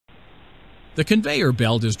The conveyor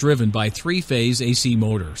belt is driven by three-phase AC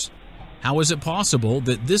motors. How is it possible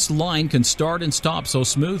that this line can start and stop so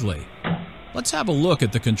smoothly? Let's have a look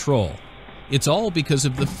at the control. It's all because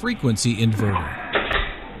of the frequency inverter.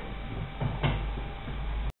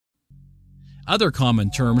 Other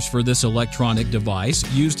common terms for this electronic device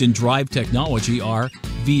used in drive technology are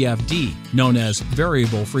VFD, known as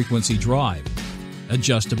Variable Frequency Drive,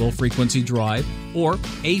 Adjustable Frequency Drive, or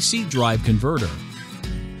AC Drive Converter.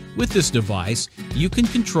 With this device, you can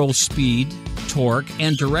control speed, torque,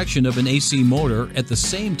 and direction of an AC motor at the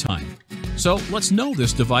same time. So let's know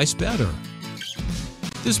this device better.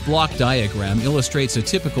 This block diagram illustrates a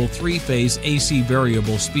typical three-phase AC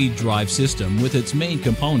variable speed drive system with its main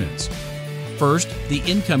components. First, the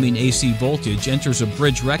incoming AC voltage enters a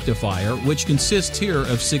bridge rectifier, which consists here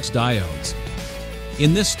of 6 diodes.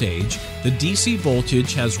 In this stage, the DC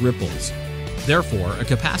voltage has ripples. Therefore, a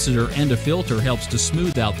capacitor and a filter helps to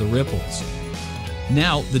smooth out the ripples.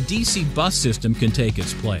 Now, the DC bus system can take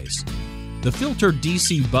its place. The filtered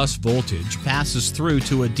DC bus voltage passes through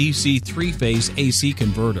to a DC three-phase AC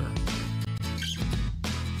converter.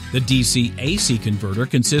 The DC-AC converter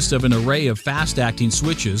consists of an array of fast-acting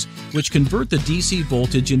switches which convert the DC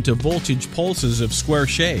voltage into voltage pulses of square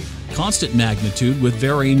shape, constant magnitude with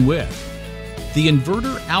varying width. The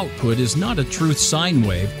inverter output is not a truth sine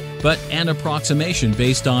wave, but an approximation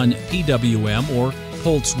based on PWM or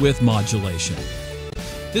pulse width modulation.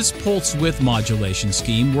 This pulse width modulation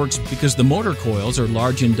scheme works because the motor coils are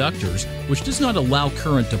large inductors, which does not allow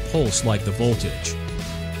current to pulse like the voltage.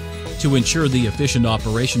 To ensure the efficient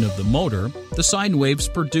operation of the motor, the sine waves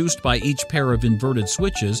produced by each pair of inverted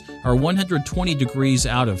switches are 120 degrees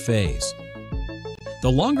out of phase. The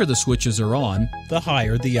longer the switches are on, the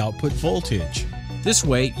higher the output voltage. This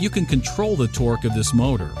way, you can control the torque of this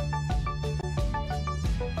motor.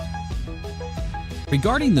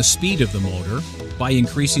 Regarding the speed of the motor, by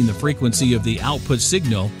increasing the frequency of the output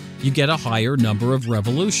signal, you get a higher number of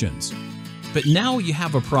revolutions. But now you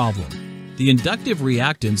have a problem. The inductive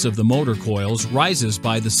reactance of the motor coils rises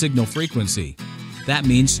by the signal frequency. That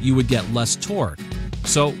means you would get less torque.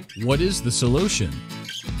 So, what is the solution?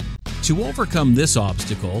 To overcome this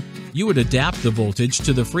obstacle, you would adapt the voltage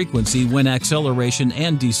to the frequency when acceleration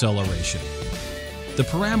and deceleration. The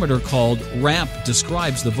parameter called ramp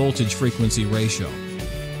describes the voltage-frequency ratio.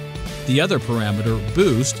 The other parameter,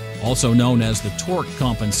 boost, also known as the torque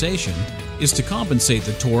compensation, is to compensate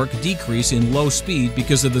the torque decrease in low speed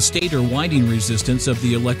because of the stator winding resistance of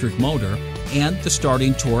the electric motor and the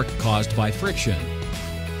starting torque caused by friction.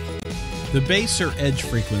 The base or edge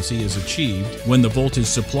frequency is achieved when the voltage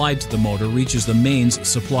supplied to the motor reaches the mains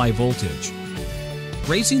supply voltage.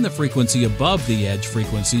 Raising the frequency above the edge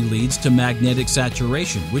frequency leads to magnetic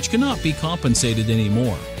saturation, which cannot be compensated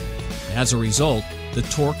anymore. As a result, the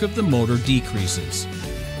torque of the motor decreases.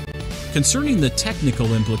 Concerning the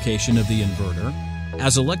technical implication of the inverter,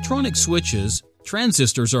 as electronic switches,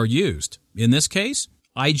 transistors are used, in this case,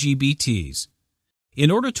 IGBTs. In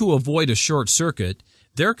order to avoid a short circuit,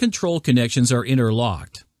 their control connections are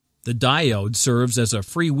interlocked. The diode serves as a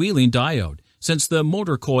freewheeling diode, since the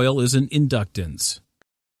motor coil is an inductance.